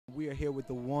we are here with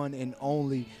the one and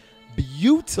only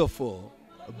beautiful.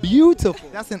 Beautiful.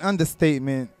 That's an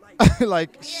understatement.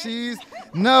 Like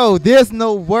no, there's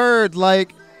no word.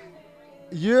 Like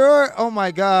oh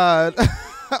my God.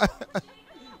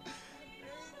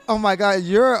 Oh my God,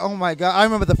 oh my God. I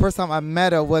remember the first time I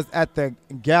met her was at the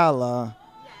gala.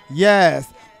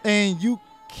 Yes. And you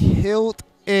killed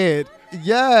it.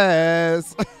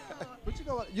 Yes. But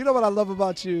you know what I love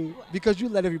about you? Because you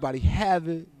let everybody have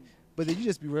it, but then you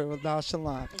just be real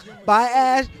nonchalant. Bye,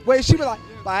 Ash. Wait, she be like,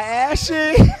 bye,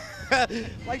 Ashy.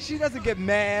 Like she doesn't get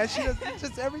mad. She doesn't. It's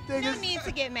just everything. No need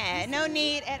to get mad. No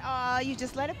need at all. You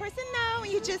just let a person know,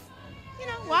 and you just,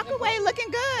 walk away looking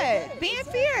good, being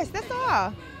fierce. That's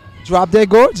all. Drop Dead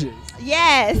Gorgeous.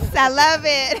 Yes, I love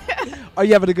it. Are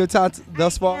you having a good time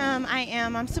thus far? I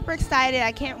am. I'm super excited.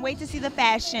 I can't wait to see the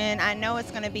fashion. I know it's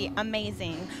going to be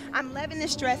amazing. I'm loving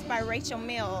this dress by Rachel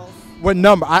Mills. What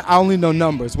number? I only know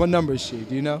numbers. What number is she?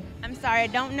 Do you know? I'm sorry, I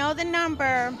don't know the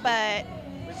number, but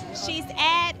she's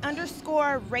at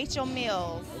 _ Rachel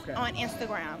Mills on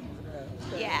Instagram.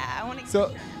 Yeah, I want to.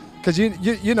 So, because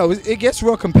you know it gets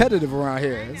real competitive around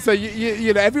here. So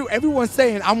you know everyone's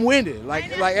saying I'm winning.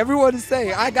 Like everyone is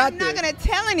saying I got this. I'm not gonna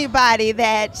tell anybody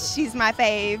that she's my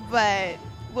fave, but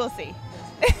we'll see.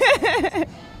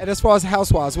 And as far as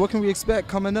Housewives, what can we expect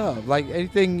coming up? Like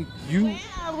anything you?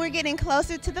 Well, we're getting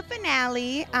closer to the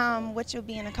finale, which will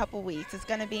be in a couple weeks. It's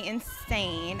gonna be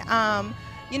insane.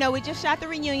 We just shot the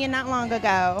reunion not long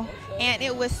ago, and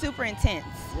it was super intense.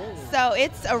 So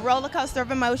it's a roller coaster of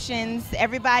emotions.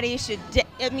 Everybody should,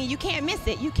 you can't miss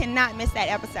it. You cannot miss that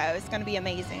episode. It's going to be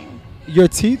amazing. Your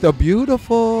teeth are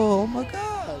beautiful. Oh my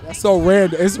God. That's so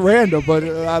random. It's random, but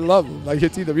I love it. Like your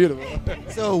teeth are beautiful.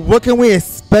 So what can we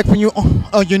expect from you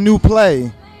on your new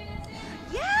play?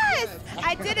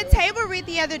 I did a table read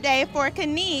the other day for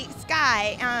Kanique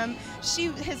Sky. She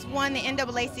has won the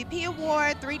NAACP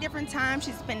award 3 different times.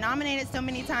 She's been nominated so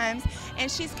many times, and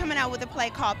she's coming out with a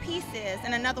play called Pieces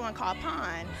and another one called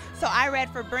Pawn. So I read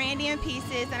for Brandy and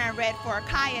Pieces, and I read for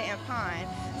Kaya and Pawn.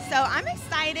 So I'm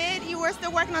excited. We're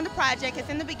still working on the project. It's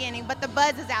in the beginning, but the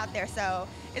buzz is out there, so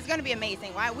it's going to be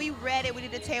amazing. Right? We read it. We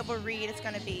did a table read. It's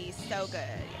going to be so good.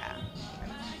 Yeah.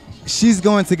 She's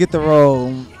going to get the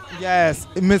role. Yes,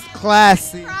 Miss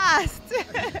Classy. Crossed.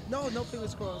 No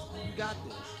fingers crossed. You got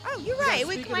this. Oh, you're right.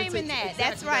 We're claiming that. Exactly.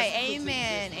 That's right.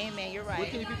 Amen. Amen. You're right. Where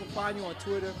can people find you on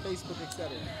Twitter, Facebook, etc.?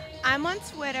 I'm on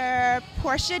Twitter,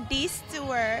 Porsha D.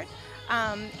 Stewart.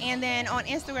 And then on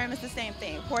Instagram, it's the same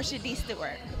thing, Porsha D.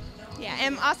 Stewart. Yeah,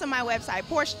 and also my website,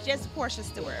 Porsha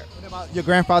Stewart. What about your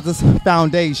grandfather's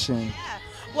foundation? Yeah.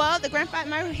 Well, the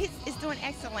grandfather is doing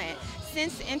excellent.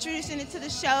 Since introducing it to the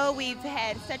show, we've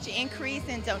had such an increase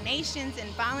in donations and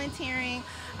volunteering.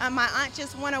 My aunt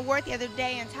just won an award the other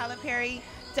day, and Tyler Perry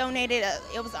donated,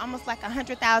 it was almost like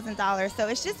 $100,000. So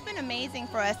it's just been amazing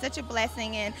for us, such a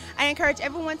blessing. And I encourage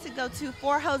everyone to go to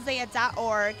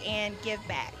forhosea.org and give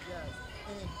back.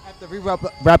 After we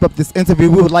wrap up this interview,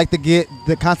 we would like to get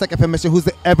the contact information, who's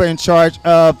ever in charge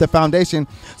of the foundation,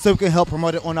 so we can help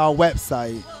promote it on our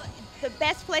website. Well, the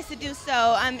best place to do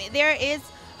so, there is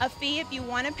a fee if you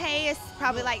want to pay. It's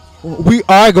probably like... We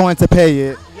are going to pay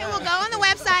it. Okay, we'll go on the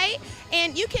website,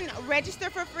 and you can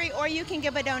register for free, or you can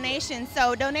give a donation.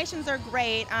 So donations are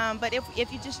great, but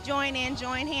if you just join hands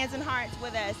and hearts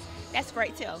with us, that's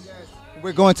great too. Yes.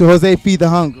 We're going to Jose Feed the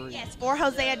Hungry. Yes,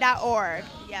 forhosea.org.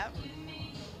 Yep.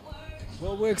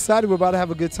 Well, we're excited. We're about to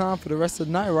have a good time for the rest of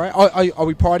the night, right? Are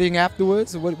we partying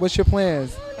afterwards? What's your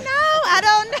plans? No, I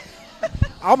don't know.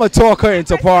 I'm going to talk her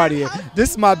into partying.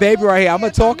 This is my baby right here. I'm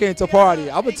going to talk her into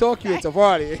partying. I'm going to talk you into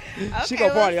partying. Okay, She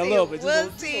going to party a little bit. We'll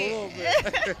just see. a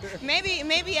little bit.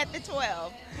 maybe at the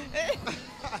 12.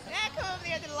 Come over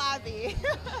there to the lobby.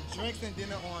 Drinks and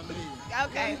dinner on me.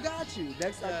 Okay. I got you.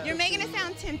 Next time. You're making it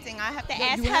sound tempting. I have to No,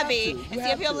 ask you have hubby to. and You see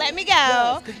have if he'll to. let me go.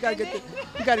 Yes, 'cause you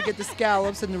got to get the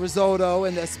scallops and the risotto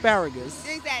and the asparagus.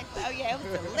 Exactly. Oh, yeah,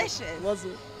 it was delicious. Was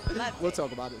it? Loved We'll it.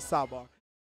 talk about it. Sidebar.